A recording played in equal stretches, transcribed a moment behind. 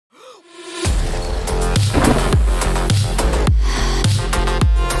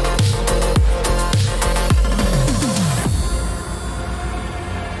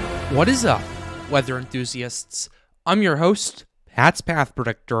What is up, weather enthusiasts? I'm your host, Pat's Path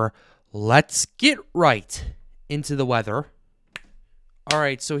Predictor. Let's get right into the weather.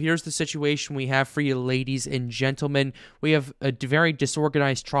 Alright, so here's the situation we have for you, ladies and gentlemen. We have a very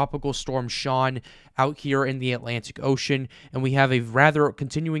disorganized tropical storm Sean out here in the Atlantic Ocean, and we have a rather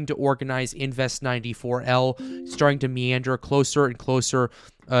continuing to organize Invest 94L starting to meander closer and closer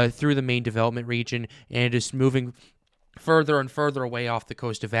through the main development region, and it is moving further and further away off the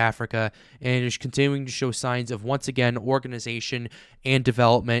coast of Africa, and it is continuing to show signs of, once again, organization and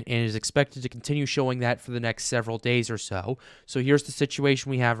development, and is expected to continue showing that for the next several days or so. So here's the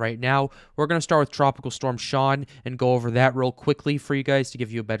situation we have right now. We're going to start with Tropical Storm Sean and go over that real quickly for you guys to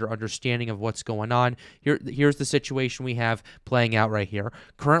give you a better understanding of what's going on. Here's the situation we have playing out right here.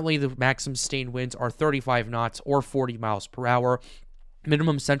 Currently, the maximum sustained winds are 35 knots or 40 miles per hour.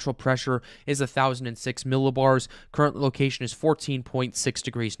 Minimum central pressure is 1,006 millibars. Current location is 14.6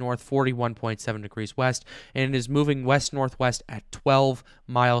 degrees north, 41.7 degrees west, and it is moving west-northwest at 12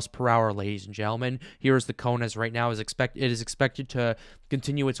 miles per hour, ladies and gentlemen. Here is the cone as right now. It is expected to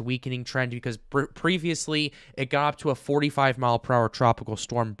continue its weakening trend because previously it got up to a 45 mile per hour tropical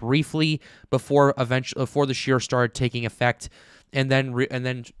storm briefly before the shear started taking effect, and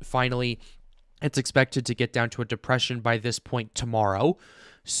then finally it's expected to get down to a depression by this point tomorrow.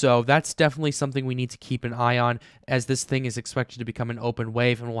 So that's definitely something we need to keep an eye on, as this thing is expected to become an open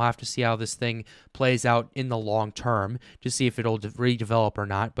wave, and we'll have to see how this thing plays out in the long term to see if it'll redevelop or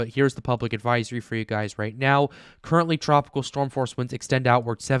not. But here's the public advisory for you guys right now. Currently, tropical storm force winds extend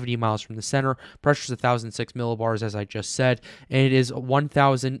outward 70 miles from the center. Pressure is 1,006 millibars, as I just said, and it is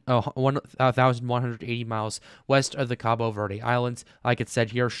 1,180 miles west of the Cabo Verde Islands. Like it said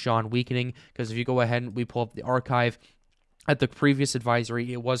here, Sean weakening, because if you go ahead and we pull up the archive, at the previous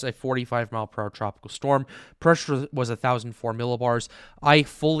advisory, it was a 45 mile per hour tropical storm. Pressure was 1,004 millibars. I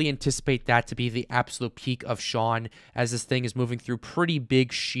fully anticipate that to be the absolute peak of Sean, as this thing is moving through pretty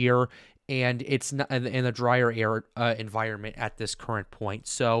big shear, and it's not in a drier air environment at this current point.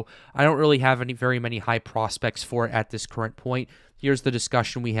 So I don't really have very many high prospects for it at this current point. Here's the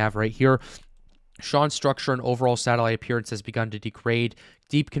discussion we have right here. Sean's structure and overall satellite appearance has begun to degrade.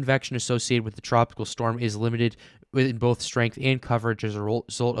 Deep convection associated with the tropical storm is limited in both strength and coverage as a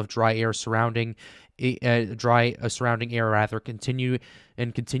result of dry air surrounding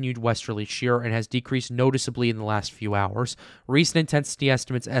continued westerly shear, and has decreased noticeably in the last few hours. Recent intensity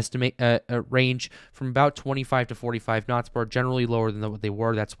estimates range from about 25 to 45 knots, but are generally lower than what they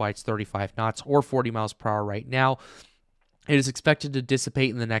were. That's why it's 35 knots or 40 miles per hour right now. It is expected to dissipate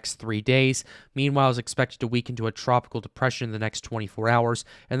in the next 3 days. Meanwhile, it is expected to weaken to a tropical depression in the next 24 hours,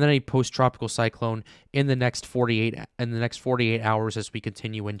 and then a post-tropical cyclone in the next 48 hours as we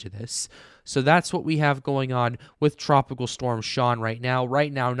continue into this. So that's what we have going on with Tropical Storm Sean right now.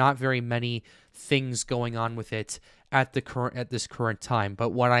 Right now, not very many things going on with it at this current time.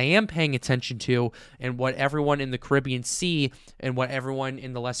 But what I am paying attention to, and what everyone in the Caribbean Sea and what everyone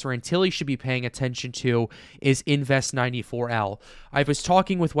in the Lesser Antilles should be paying attention to, is Invest 94L. I was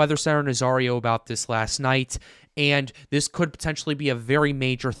talking with Weather Center Nazario about this last night, and this could potentially be a very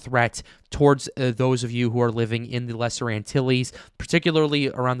major threat towards those of you who are living in the Lesser Antilles, particularly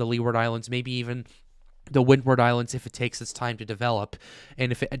around the Leeward Islands, maybe even the Windward Islands if it takes its time to develop.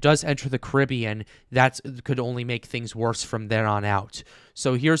 And if it does enter the Caribbean, that could only make things worse from then on out.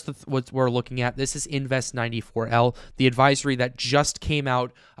 So here's what we're looking at. This is Invest 94L, the advisory that just came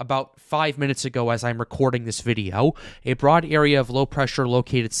out about 5 minutes ago as I'm recording this video. A broad area of low pressure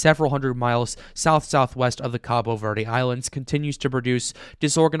located several hundred miles south-southwest of the Cabo Verde Islands continues to produce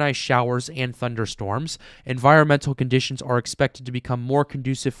disorganized showers and thunderstorms. Environmental conditions are expected to become more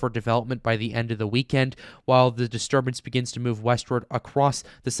conducive for development by the end of the weekend, while the disturbance begins to move westward across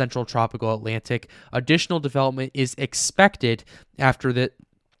the central tropical Atlantic. Additional development is expected after that,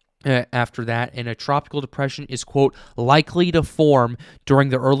 and a tropical depression is, quote, likely to form during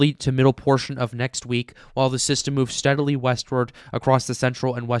the early to middle portion of next week, while the system moves steadily westward across the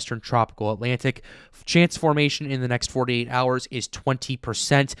central and western tropical Atlantic. Chance formation in the next 48 hours is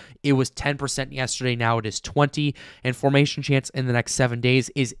 20%. It was 10% yesterday, now it is 20%, and formation chance in the next 7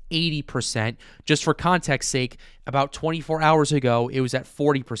 days is 80%. Just for context sake, about 24 hours ago, it was at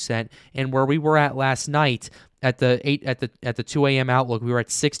 40%, and where we were at last night, at the 2 a.m. outlook, we were at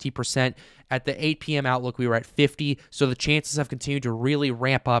 60%. At the 8 p.m. outlook, we were at 50%. So the chances have continued to really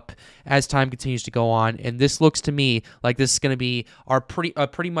ramp up as time continues to go on. And this looks to me like this is going to be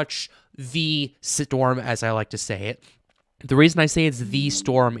pretty much the storm, as I like to say it. The reason I say it's the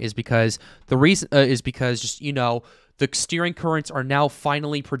storm is because just, the steering currents are now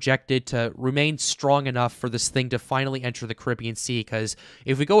finally projected to remain strong enough for this thing to finally enter the Caribbean Sea, because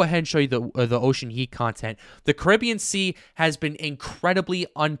if we go ahead and show you the ocean heat content, the Caribbean Sea has been incredibly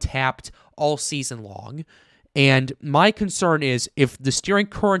untapped all season long. And my concern is if the steering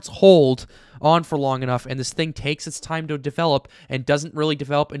currents hold on for long enough and this thing takes its time to develop and doesn't really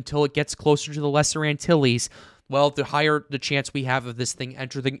develop until it gets closer to the Lesser Antilles, well, the higher the chance we have of this thing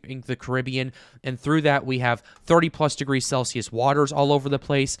entering the Caribbean. And through that, we have 30+ degrees Celsius waters all over the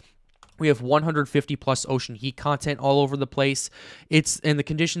place. We have 150 plus ocean heat content all over the place. And the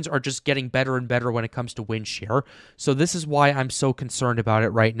conditions are just getting better and better when it comes to wind shear. So this is why I'm so concerned about it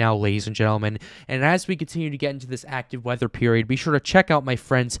right now, ladies and gentlemen. And as we continue to get into this active weather period, be sure to check out my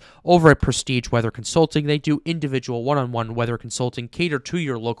friends over at Prestige Weather Consulting. They do individual one-on-one weather consulting catered to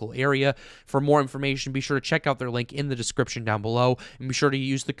your local area. For more information, be sure to check out their link in the description down below. And be sure to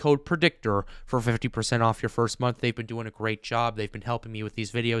use the code PREDICTOR for 50% off your first month. They've been doing a great job. They've been helping me with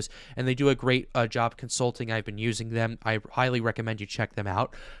these videos, and they do a great job consulting. I've been using them. I highly recommend you check them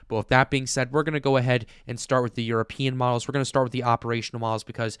out. But with that being said, we're going to go ahead and start with the European models. We're going to start with the operational models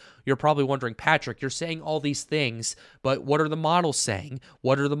because you're probably wondering, Patrick, you're saying all these things, but what are the models saying?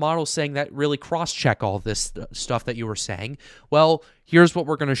 What are the models saying that really cross-check all this stuff that you were saying? Well, here's what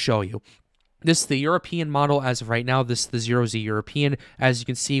we're going to show you. This is the European model as of right now. This is the 0Z European. As you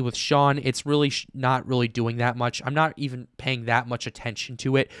can see with Sean, it's really not really doing that much. I'm not even paying that much attention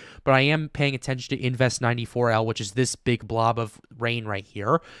to it, but I am paying attention to Invest 94L, which is this big blob of rain right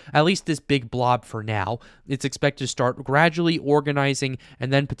here. At least this big blob for now. It's expected to start gradually organizing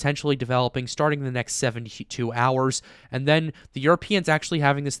and then potentially developing starting in the next 72 hours. And then the Europeans actually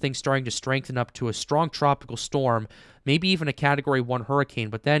having this thing starting to strengthen up to a strong tropical storm, maybe even a Category 1 hurricane,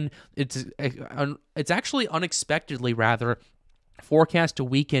 but then it's actually unexpectedly, rather, forecast to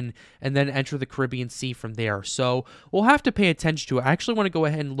weaken and then enter the Caribbean Sea from there. So we'll have to pay attention to it. I actually want to go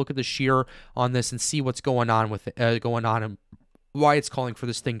ahead and look at the shear on this and see what's going on with it, and why it's calling for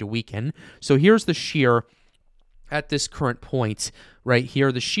this thing to weaken. So here's the shear at this current point right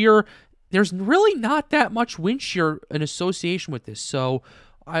here. The shear, there's really not that much wind shear in association with this. So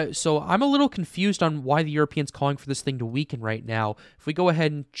I'm a little confused on why the European's calling for this thing to weaken right now. If we go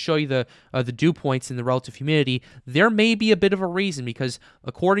ahead and show you the dew points and the relative humidity, there may be a bit of a reason, because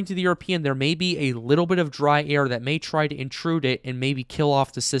according to the European, there may be a little bit of dry air that may try to intrude it and maybe kill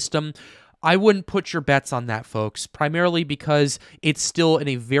off the system. I wouldn't put your bets on that, folks, primarily because it's still in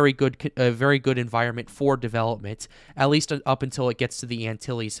a very good environment for development, at least up until it gets to the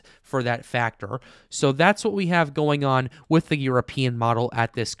Antilles for that factor. So that's what we have going on with the European model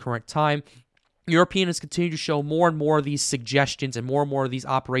at this current time. European has continued to show more and more of these suggestions and more of these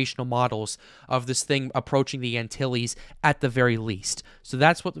operational models of this thing approaching the Antilles at the very least. So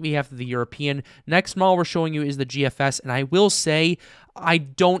that's what we have for the European. Next model we're showing you is the GFS, and I will say I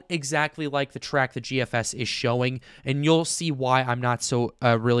don't exactly like the track the GFS is showing, and you'll see why I'm not so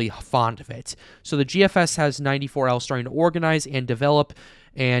really fond of it. So the GFS has 94L starting to organize and develop,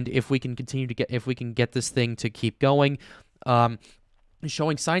 and if we can get this thing to keep going,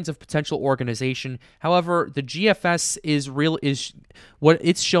 showing signs of potential organization. However, the GFS is what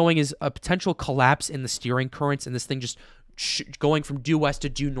it's showing is a potential collapse in the steering currents, and this thing just going from due west to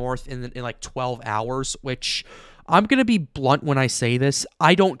due north in like 12 hours, which I'm going to be blunt when I say this.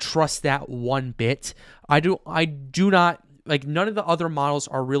 I don't trust that one bit. I do not, like, none of the other models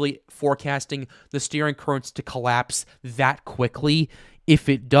are really forecasting the steering currents to collapse that quickly. If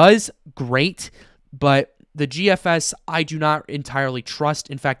it does, great, but the GFS, I do not entirely trust.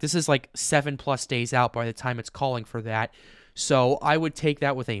 In fact, this is like 7+ days out by the time it's calling for that. So I would take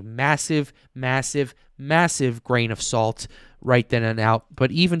that with a massive, massive, massive grain of salt right then and out.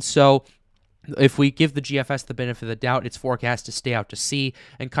 But even so, if we give the GFS the benefit of the doubt, it's forecast to stay out to sea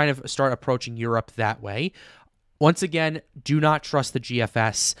and kind of start approaching Europe that way. Once again, do not trust the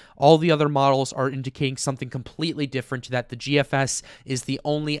GFS. All the other models are indicating something completely different, that the GFS is the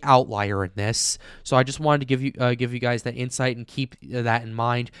only outlier in this. So I just wanted to give you guys that insight and keep that in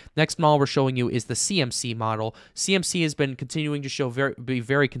mind. Next model we're showing you is the CMC model. CMC has been continuing to be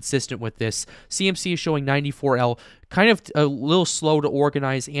very consistent with this. CMC is showing 94L, kind of a little slow to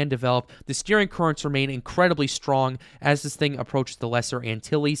organize and develop. The steering currents remain incredibly strong as this thing approaches the Lesser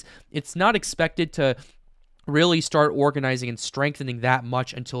Antilles. It's not expected to really start organizing and strengthening that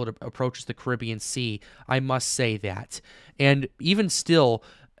much until it approaches the Caribbean Sea. I must say that. And even still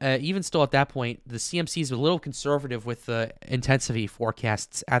at that point, the CMC is a little conservative with the intensity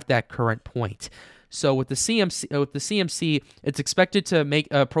forecasts at that current point. So with the CMC, it's expected to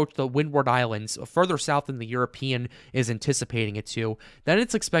approach the Windward Islands further south than the European is anticipating it to. Then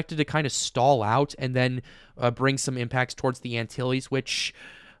it's expected to kind of stall out and then bring some impacts towards the Antilles, which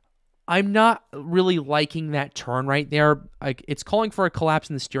I'm not really liking that turn right there. It's calling for a collapse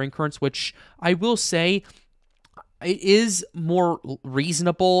in the steering currents, which I will say it is more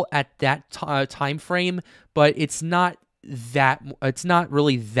reasonable at that time frame, but it's not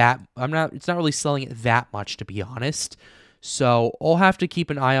really selling it that much, to be honest. So I'll have to keep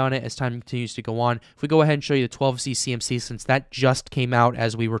an eye on it as time continues to go on. If we go ahead and show you the 12Z CMC, since that just came out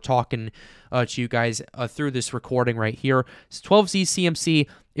as we were talking to you guys through this recording right here. So 12Z CMC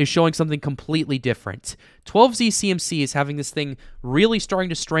is showing something completely different. 12Z CMC is having this thing really starting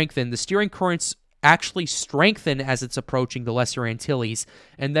to strengthen. The steering currents actually strengthen as it's approaching the Lesser Antilles,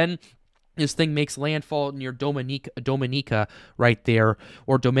 and then this thing makes landfall near Dominica right there,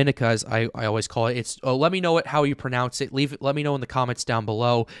 or Dominica as I always call it. It's let me know how you pronounce it. Let me know in the comments down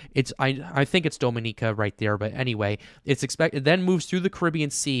below. I think it's Dominica right there, but anyway, it's expected then moves through the Caribbean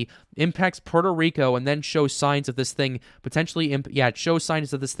Sea, impacts Puerto Rico, and then shows signs of this thing it shows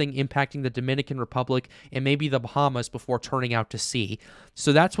signs of this thing impacting the Dominican Republic and maybe the Bahamas before turning out to sea.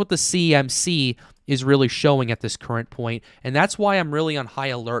 So that's what the CMC is really showing at this current point, and that's why I'm really on high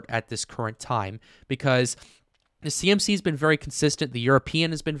alert at this current time, because the CMC has been very consistent, the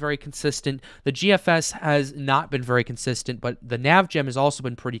European has been very consistent, the GFS has not been very consistent, but the NavGem has also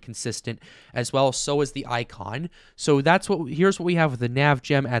been pretty consistent as well, so is the Icon. So here's what we have with the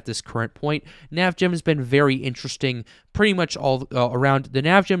NavGem at this current point. NavGem has been very interesting pretty much all around. The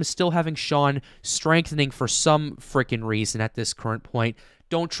NavGem is still having Sean strengthening for some freaking reason at this current point.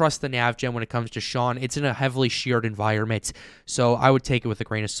 Don't trust the NavGem when it comes to Sean. It's in a heavily sheared environment, so I would take it with a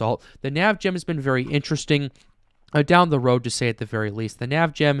grain of salt. The NavGem has been very interesting down the road, to say at the very least. The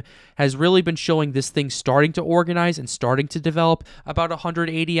NavGem has really been showing this thing starting to organize and starting to develop about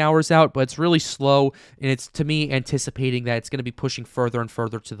 180 hours out, but it's really slow, and it's, to me, anticipating that it's going to be pushing further and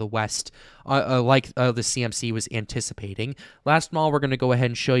further to the west, like the CMC was anticipating. Last model we're going to go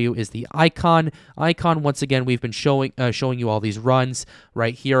ahead and show you is the Icon. Icon, once again, we've been showing you all these runs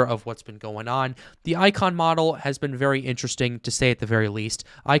right here of what's been going on. The Icon model has been very interesting, to say at the very least.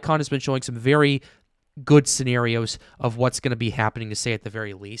 Icon has been showing some very good scenarios of what's going to be happening, to say at the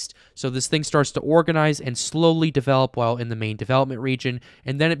very least. So this thing starts to organize and slowly develop while in the main development region,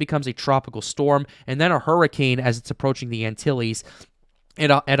 and then it becomes a tropical storm, and then a hurricane as it's approaching the Antilles. At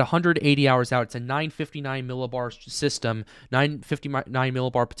 180 hours out, it's a 959 millibar system, 959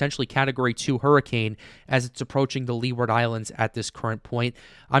 millibar, potentially Category 2 hurricane as it's approaching the Leeward Islands at this current point.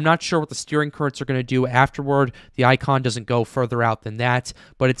 I'm not sure what the steering currents are going to do afterward. The Icon doesn't go further out than that,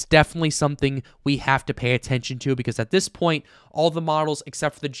 but it's definitely something we have to pay attention to, because at this point, all the models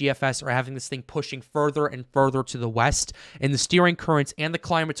except for the GFS are having this thing pushing further and further to the west, and the steering currents and the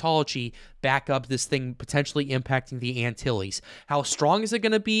climatology back up this thing potentially impacting the Antilles. How strong is it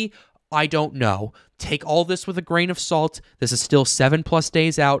going to be? I don't know. Take all this with a grain of salt. This is still 7+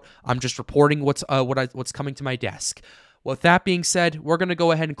 days out. I'm just reporting what's coming to my desk. With that being said, we're going to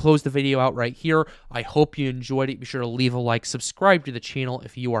go ahead and close the video out right here. I hope you enjoyed it. Be sure to leave a like, subscribe to the channel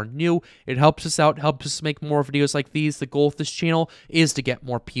if you are new. It helps us out, helps us make more videos like these. The goal of this channel is to get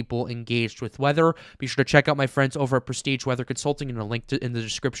more people engaged with weather. Be sure to check out my friends over at Prestige Weather Consulting, and a link in the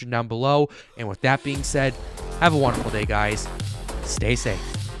description down below. And with that being said, have a wonderful day, guys. Stay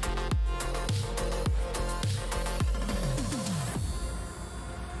safe.